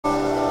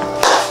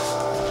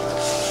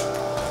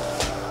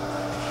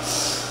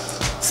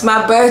It's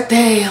my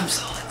birthday. I'm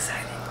so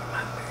excited for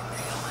my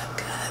birthday. Oh my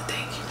God.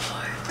 Thank you,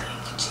 Lord.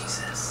 Thank you,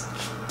 Jesus.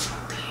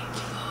 Thank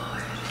you,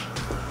 Lord.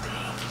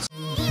 Thank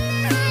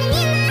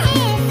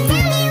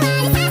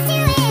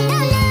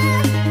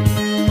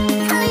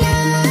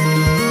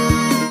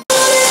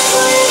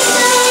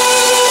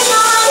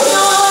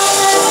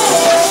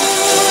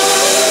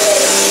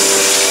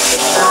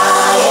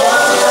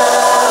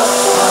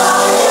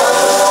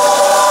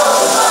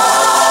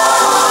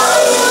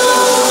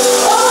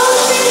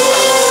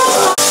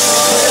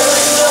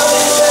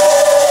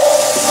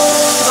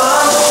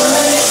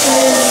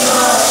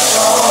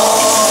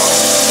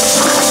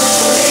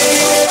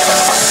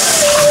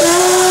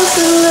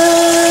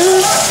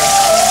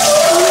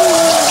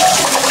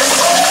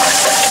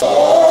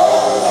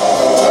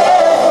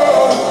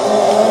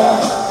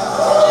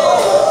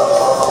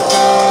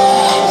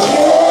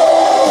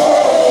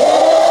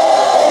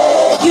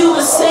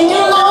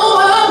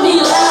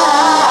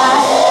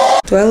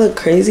Do I look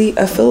crazy?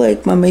 I feel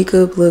like my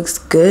makeup looks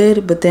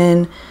good, but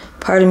then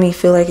part of me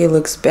feel like it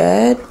looks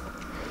bad.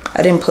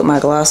 I didn't put my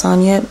gloss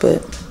on yet,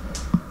 but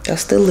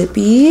that's the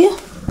lippy.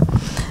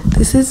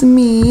 This is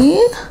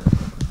me.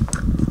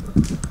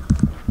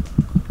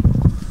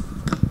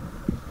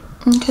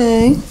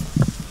 Okay.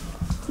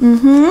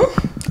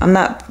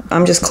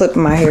 I'm just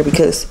clipping my hair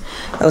because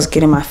I was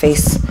getting my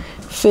face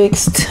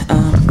fixed.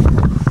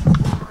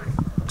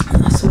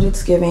 That's what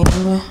it's giving.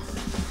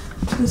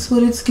 That's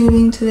what it's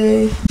giving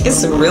today.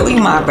 It's really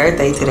my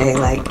birthday today.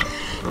 Like,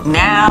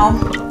 now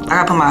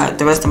I gotta put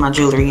the rest of my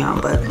jewelry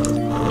on, but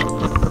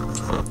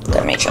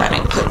gotta make sure I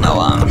didn't put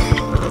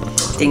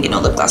didn't get no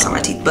lip gloss on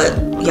my teeth. But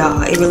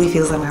y'all, it really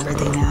feels like my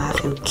birthday now. I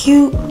feel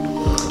cute.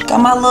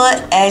 Got my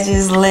little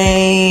edges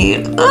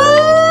laid.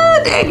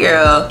 Oh, that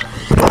girl.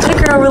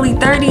 That girl really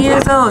 30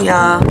 years old,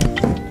 y'all.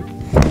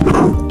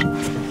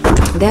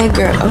 That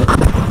girl. Oh.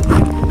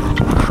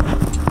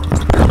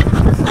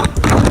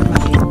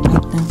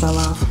 Fell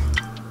off.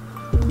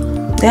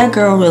 That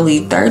girl really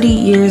 30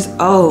 years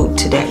old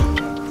today.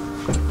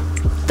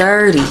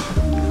 30.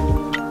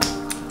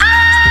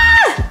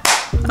 Ah!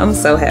 I'm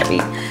so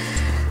happy.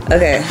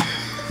 Okay,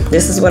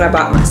 this is what I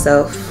bought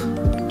myself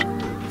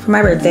for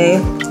my birthday.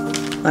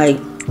 Like,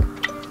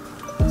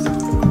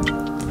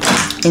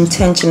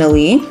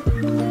 intentionally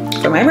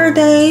for my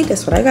birthday.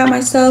 That's what I got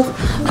myself.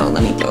 Oh,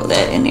 let me throw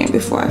that in there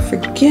before I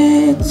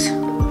forget.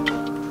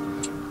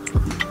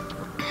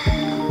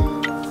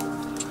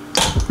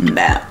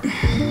 That.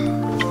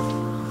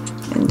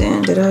 And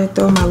then did I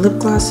throw my lip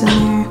gloss in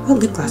there? What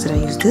lip gloss did I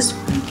use? This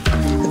one?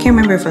 I can't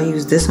remember if I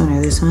used this one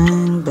or this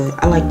one,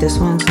 but I like this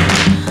one, so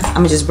I'm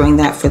gonna just bring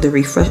that for the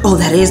refresh. Oh,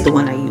 that is the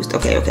one I used.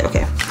 Okay.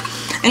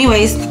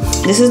 Anyways,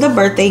 this is the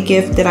birthday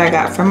gift that I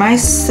got for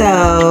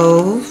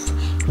myself,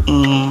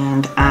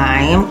 and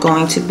I am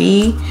going to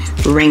be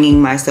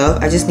ringing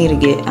myself. I just need to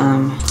get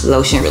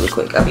lotion really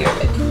quick. I'll be right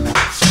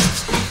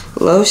back.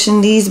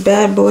 Lotion these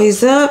bad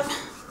boys up.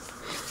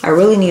 I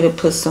really need to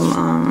put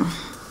some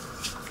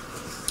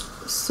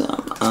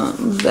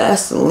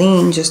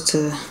Vaseline just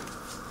to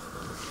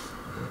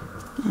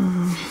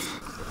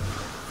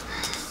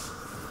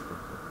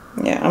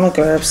yeah, I'm gonna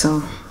grab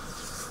some.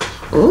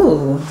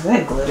 Ooh, is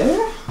that glitter?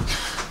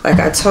 Like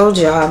I told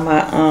y'all,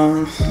 my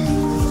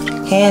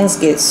hands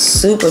get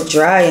super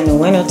dry in the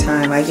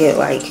wintertime. I get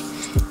like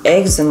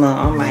eczema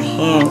on my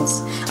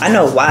hands. I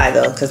know why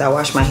though, because I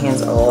wash my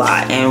hands a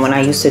lot, and when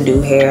I used to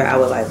do hair, I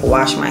would like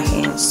wash my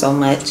hands so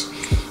much,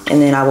 and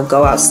then I would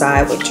go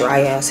outside with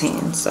dry ass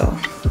hands. So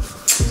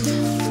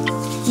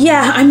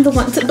yeah, I'm the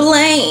one to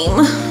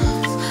blame.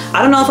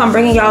 I don't know if I'm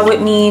bringing y'all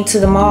with me to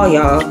the mall,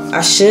 y'all.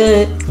 I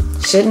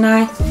shouldn't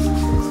I?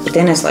 But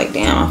then it's like,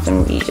 damn, I'm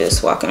finna be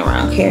just walking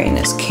around carrying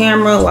this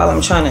camera while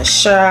I'm trying to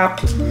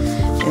shop,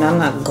 and I'm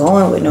not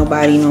going with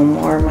nobody no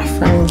more. My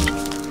friend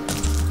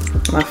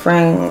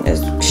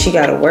she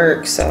gotta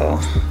work, so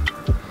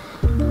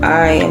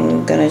I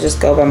am gonna just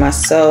go by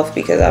myself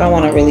because I don't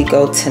want to really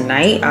go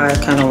tonight. I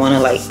kind of want to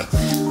like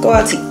go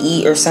out to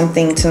eat or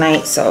something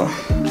tonight. So,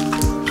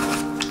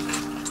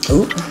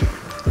 ooh,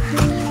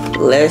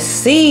 let's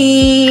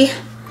see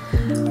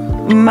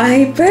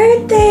my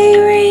birthday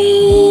ring.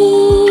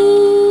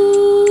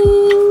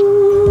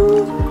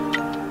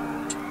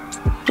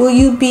 Will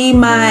you be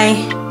my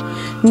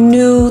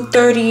new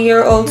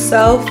 30-year-old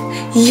self?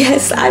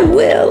 Yes, I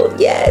will.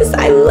 Yes,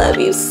 I love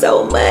you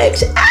so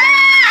much.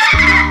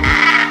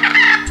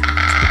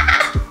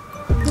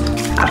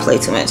 I play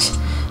too much.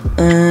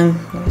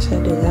 Should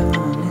I do that one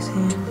on this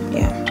hand?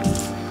 Yeah.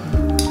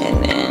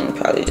 And then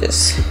probably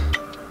just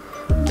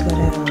throw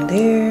that on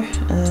there.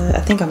 I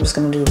think I'm just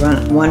gonna do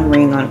one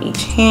ring on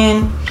each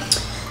hand.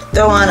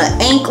 Throw on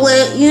an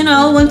anklet, you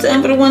know, one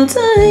time for the one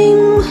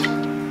time.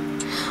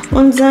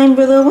 One time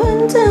for the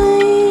one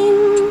time.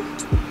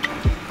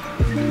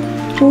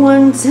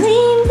 One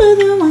time for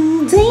the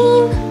one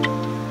time.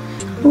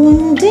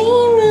 One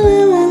time for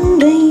the one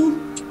time.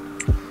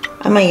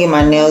 I might get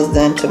my nails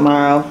done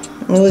tomorrow.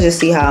 We'll just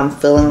see how I'm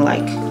feeling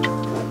like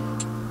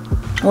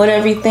with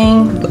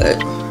everything.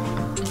 But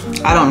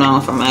I don't know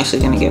if I'm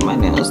actually gonna get my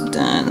nails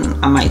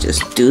done. I might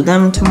just do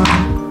them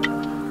tomorrow.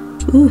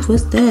 Ooh,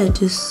 what's that?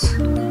 Just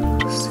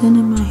sitting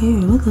in my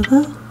hair. What the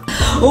fuck?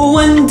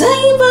 One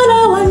time,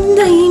 but one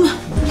time.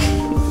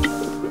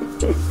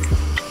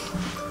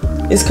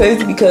 It's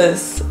crazy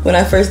because when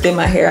I first did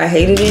my hair, I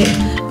hated it,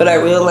 but I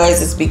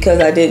realized it's because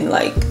I didn't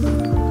like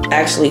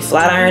actually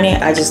flat iron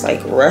it. I just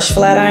like rush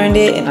flat ironed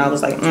it, and I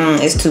was like,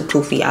 it's too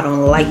poofy. I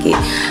don't like it.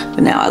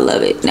 But now I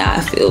love it. Now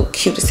I feel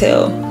cute as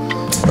hell.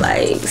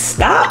 Like,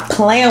 stop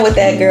playing with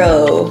that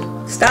girl.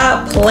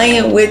 Stop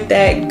playing with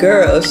that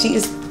girl. She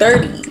is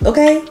 30,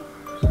 okay?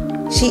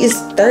 She is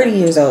 30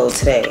 years old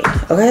today,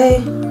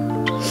 okay?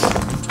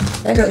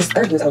 That girl is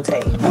 30 years old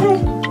today, okay?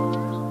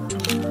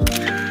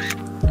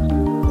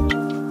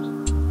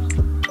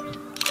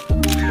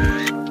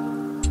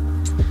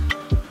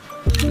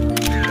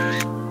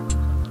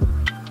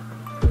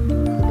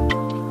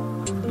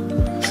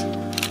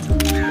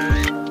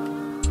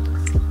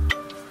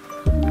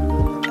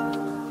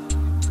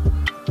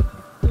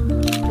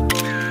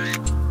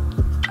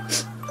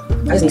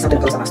 I just need something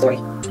to post on my story.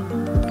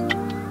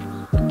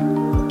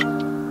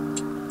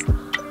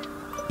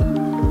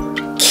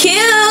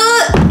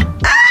 Cute!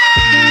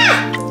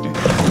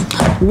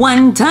 Ah!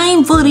 One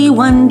time for the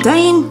one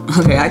time.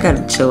 Okay, I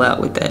gotta chill out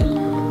with that.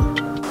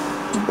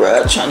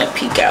 Bruh, trying to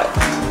peek out.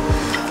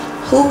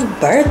 Whose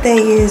birthday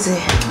is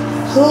it?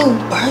 Whose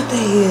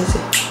birthday is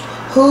it?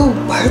 Whose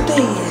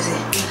birthday is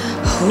it?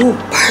 Whose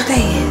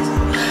birthday is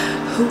it?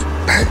 Whose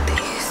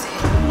birthday is it?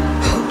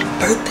 Whose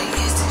birthday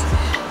is it?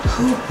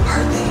 Whose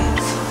birthday is it?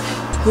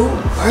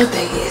 Whose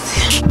birthday is it?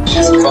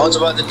 Phone's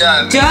about to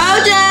die.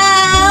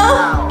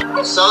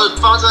 Jojo! So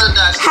phone's about to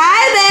die.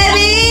 Hi,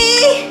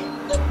 baby!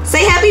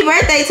 Say happy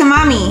birthday to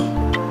mommy.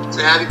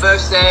 Say happy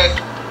birthday.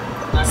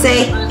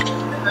 Say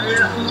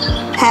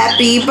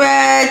happy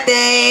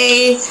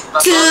birthday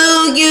to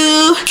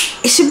you.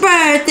 It's your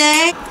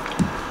birthday.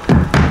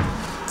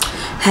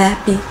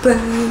 Happy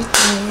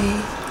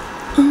birthday.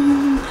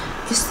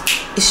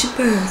 It's your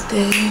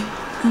birthday.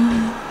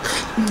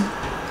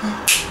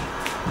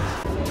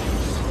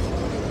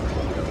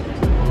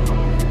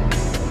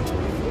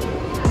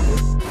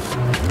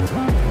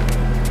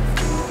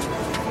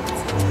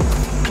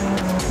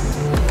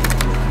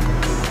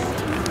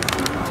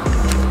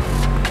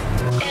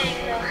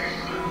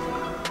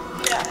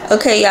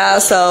 Okay, y'all,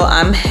 so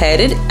I'm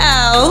headed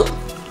out.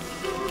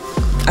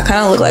 I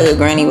kind of look like a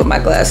granny with my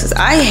glasses.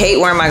 I hate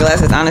wearing my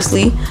glasses,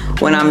 honestly.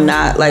 When I'm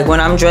not, like, when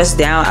I'm dressed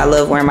down, I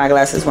love wearing my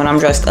glasses. When I'm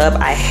dressed up,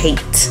 I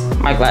hate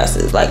my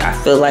glasses. Like, I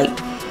feel like,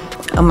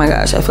 oh my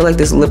gosh, I feel like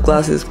this lip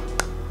gloss is,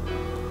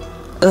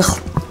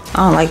 ugh, I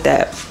don't like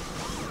that.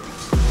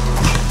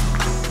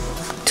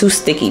 Too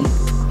sticky.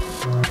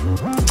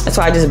 That's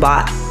why I just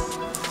bought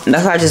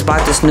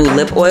this new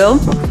lip oil.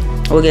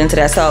 We'll get into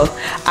that. So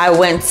I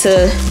went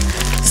to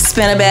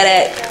spend a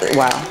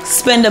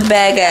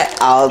bag at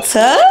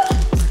Ulta.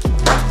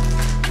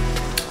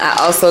 I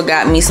also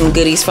got me some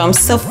goodies from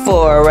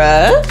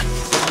Sephora.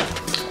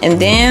 And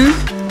then,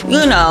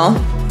 you know,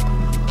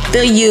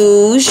 the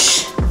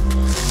huge.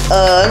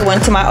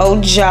 Went to my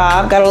old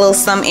job, got a little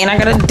something, and I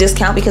got a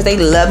discount because they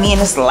love me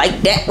and it's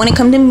like that when it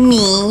comes to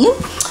me.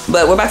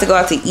 But we're about to go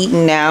out to eat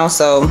now,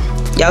 so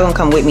y'all gonna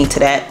come with me to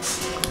that.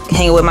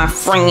 Hanging with my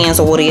friends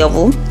or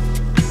whatever.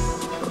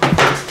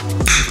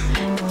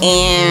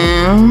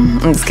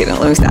 And I'm just kidding.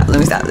 Let me stop.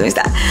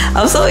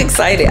 I'm so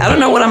excited. I don't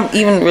know what I'm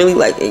even really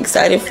like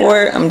excited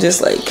for. I'm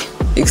just like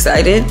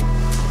excited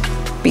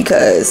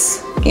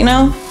because, you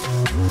know,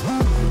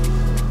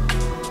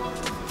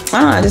 I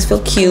don't know, I just feel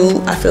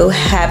cute. I feel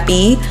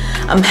happy.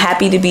 I'm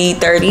happy to be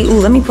 30. Ooh,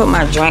 let me put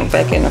my drink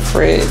back in the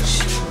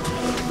fridge.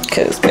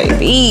 Cause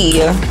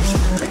baby,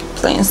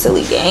 playing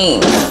silly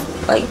games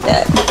like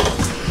that.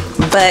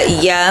 But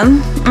yeah,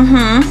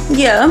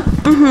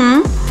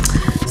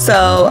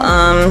 So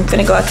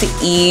gonna go out to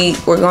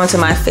eat. We're going to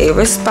my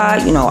favorite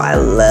spot. You know, I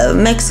love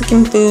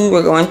Mexican food.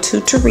 We're going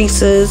to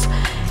Teresa's.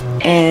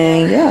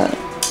 And yeah,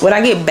 when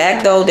I get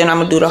back though, then I'm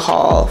gonna do the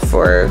haul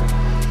for,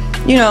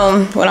 you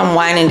know, when I'm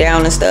winding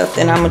down and stuff.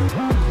 Then I'm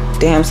gonna,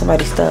 damn,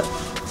 somebody stuck.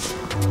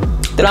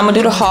 Then I'm gonna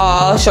do the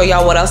haul, show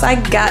y'all what else I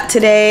got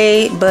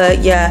today. But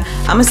yeah,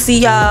 I'm gonna see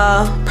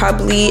y'all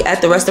probably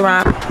at the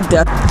restaurant.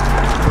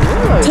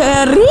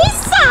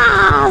 Teresa!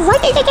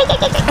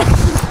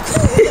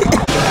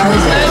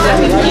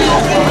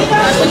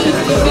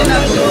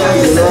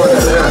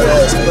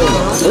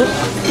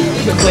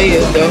 The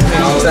players though.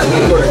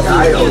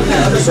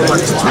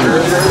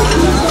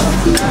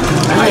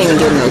 I ain't even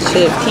getting no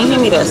chip. Can you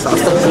give me that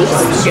salsa, please?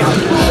 Thank you.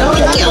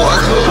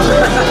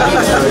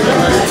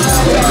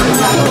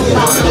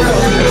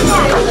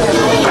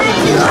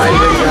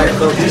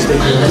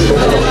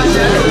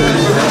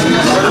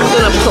 I'm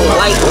gonna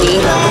politely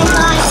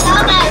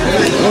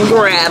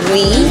grab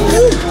these.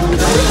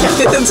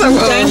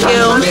 Thank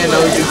you.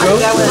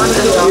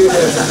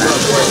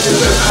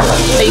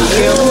 Thank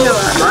you.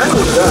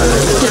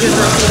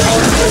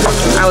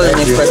 I wasn't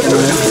expecting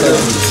this.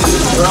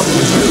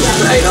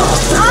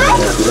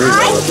 I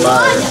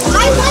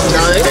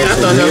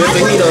thought that was the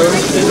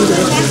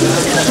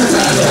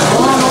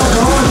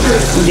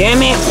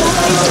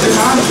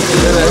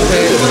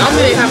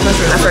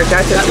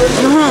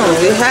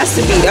It has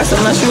to be. That's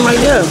a mushroom right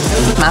there.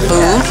 My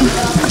food.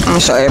 I'm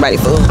gonna show everybody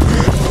food.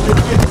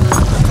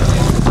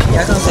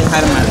 Y'all gonna say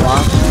hi to my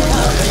vlog.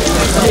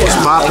 What's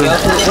poppin'?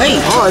 Wait,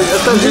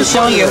 I'm just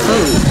showing your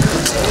food.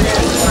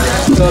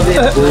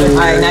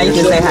 Alright, now you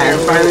can say hi.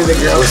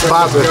 What's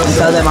poppin'?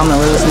 Tell them I'm the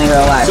realest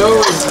nigga alive.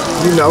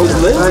 You know,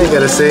 I ain't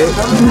gotta say it.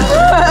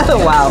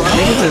 Wow,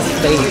 niggas is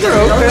fake.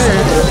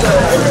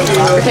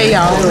 Okay,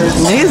 y'all.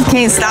 Niggas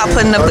can't stop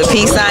putting up the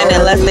peace sign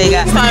unless they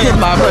got Time to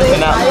my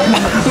person out.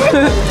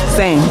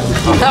 same.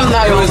 I'm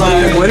not gonna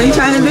lie. What are you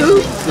trying to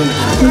do?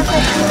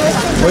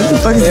 What the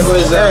fuck is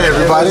Hey,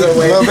 everybody,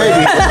 little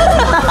baby.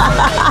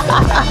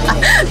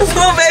 this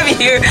little baby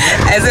here?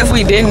 As if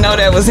we didn't know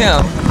that was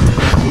him.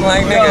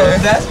 Like, nigga.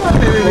 That's my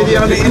favorite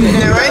video on the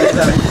internet, right?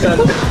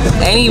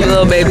 Any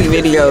little baby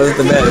video is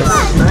the best.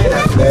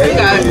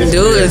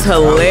 Dude is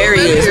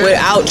hilarious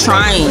without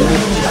trying.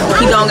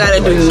 He don't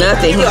gotta do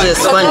nothing. He's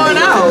just funny. At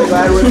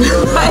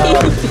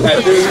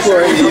this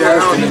point, he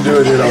has to do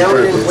it on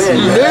purpose.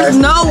 There's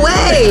no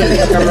way.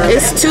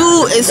 It's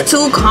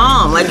too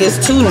calm. Like, it's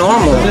too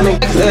normal.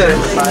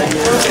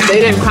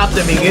 They didn't crop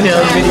the beginning of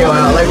the video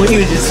out. Like when he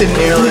was just sitting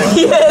there like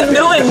He was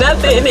doing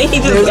nothing and he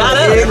just got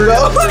up.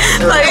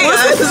 Like,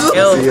 what's this? See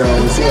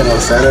on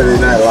Saturday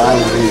Night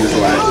Live when he was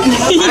like,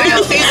 I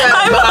didn't see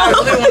that, but I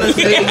really want to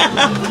see.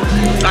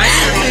 I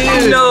didn't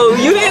see it. No,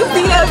 you didn't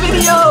see that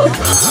video.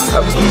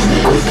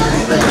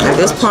 At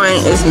this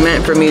point, it's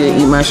meant for me to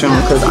eat mushrooms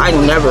because I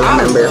never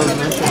remember.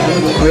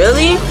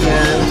 Really?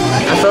 Yeah.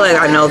 I feel like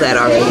I know that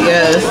already.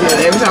 Yes.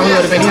 Yeah. Every time we go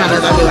to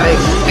Benihana's, I'll be like,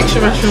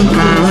 extra mushroom.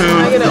 Can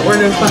I get an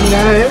order from you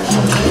guys?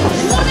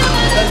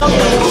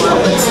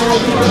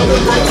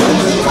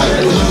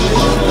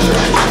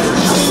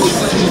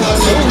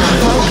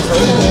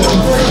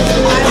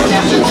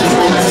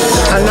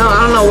 I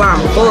don't know why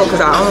I'm full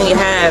because I only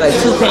had like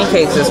 2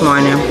 pancakes this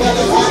morning and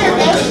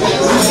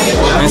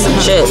some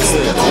chips.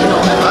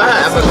 I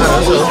had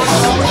avocado toast.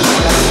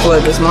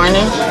 What, this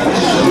morning?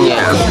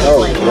 Yeah.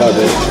 oh, love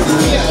it.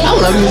 I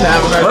love using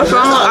avocado. What's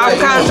wrong with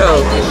avocado?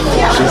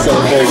 She's so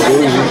very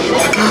bougie.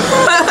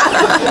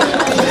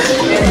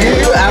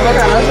 You do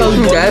avocado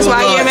toast. That's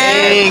why you're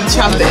mad? Egg,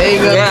 chop the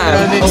egg up. Yeah.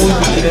 And then we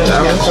eat it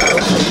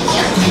avocado.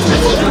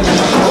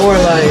 Or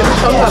like,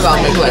 sometimes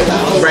I'll make like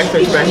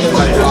breakfast like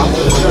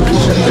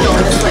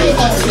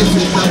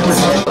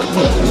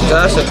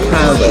Josh is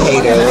kind of a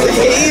hater.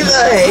 he's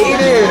a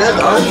hater.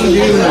 That's all he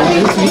do.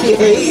 Just be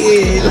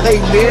hating.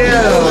 Like,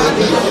 damn.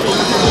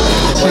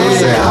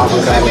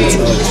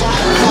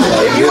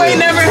 If you ain't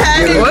never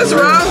had it, What's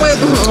wrong with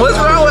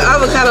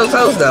avocado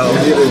toast though?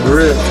 Get a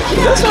grip.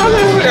 that's what I'm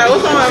trying to figure out.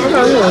 What's on my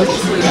avocado toast?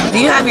 Do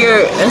you have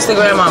your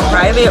Instagram on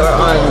private or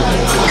on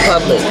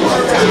public?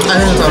 I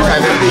think it's on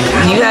private.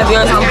 Do you have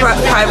yours on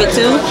private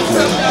too?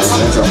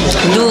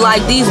 Do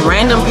like these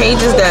random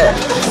pages that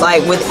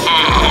like with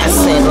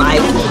ass and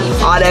like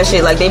all that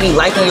shit, like they be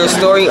liking your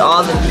story,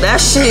 all that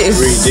shit is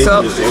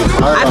so.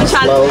 I be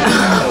trying to.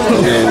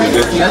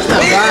 That's not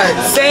bad.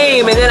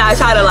 Same, and then I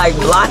try to like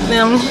block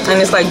them,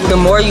 and it's like the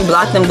more you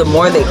block them, the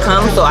more they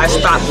come. So I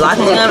stopped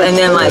blocking them, and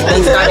then like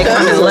they started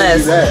coming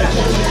less.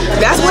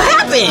 That's what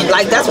happened.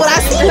 Like that's what I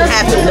seen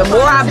happen. The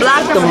more I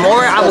blocked, the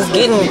more I was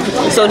getting.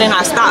 So then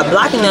I stopped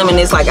blocking them, and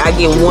it's like I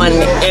get one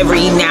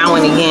every now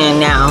and again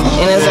now,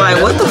 and it's like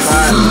what the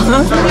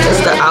fuck? It's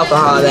the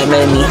alcohol that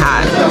made me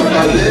hot.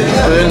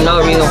 There's no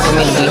reason for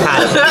me to be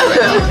hot.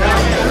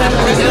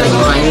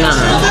 Like nah.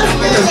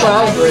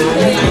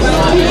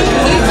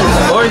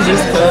 Or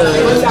just cause.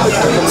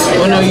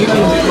 Oh no, you can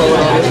be cold.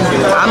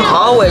 I'm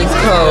always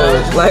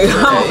cold. Like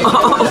I'm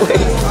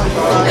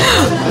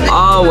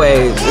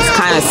always. It's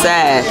kind of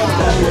sad.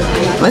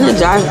 Look at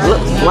Josh. Look,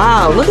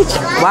 wow. Look at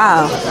you.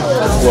 Wow.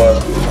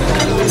 What?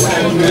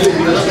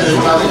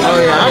 Oh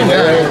yeah, I'm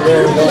good.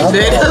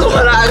 That's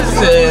what I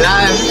said.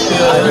 I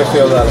didn't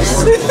feel that.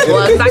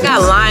 Well, if I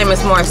got lime,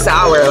 it's more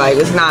sour. Like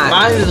it's not.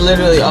 Mine is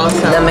literally all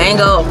sour. The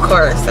mango, of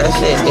course. That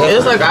shit.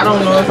 It's like I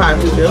don't know if I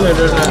feel it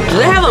or not. Do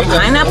they have a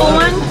pineapple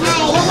one?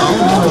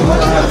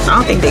 I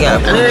don't think they got.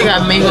 I think they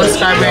got mango,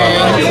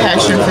 strawberry,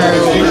 passion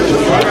fruit.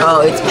 Oh,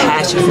 it's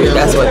passion fruit.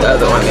 That's what the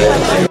other one is.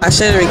 I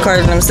should have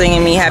recorded them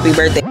singing me happy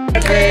birthday.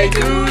 Birthday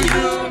to you.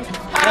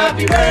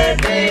 Happy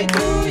birthday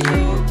to you.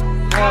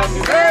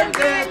 Happy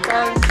birthday,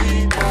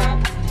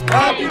 Conchita.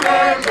 Happy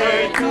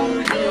birthday to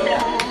you.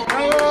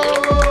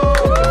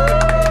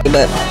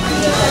 But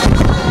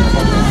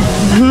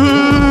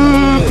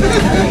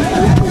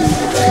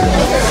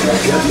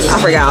I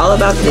forgot all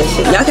about this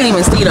shit. Y'all can't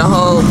even see the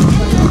whole.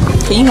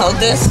 Can you hold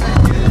this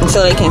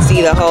until they can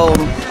see the whole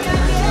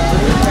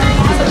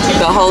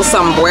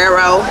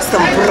sombrero?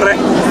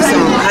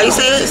 How you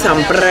say it?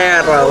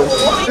 Sombrero.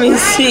 Let me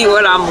see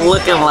what I'm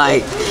looking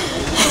like.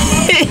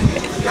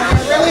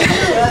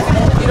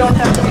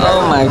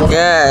 Oh my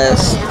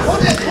gosh.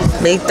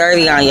 Big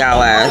 30 on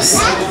y'all ass.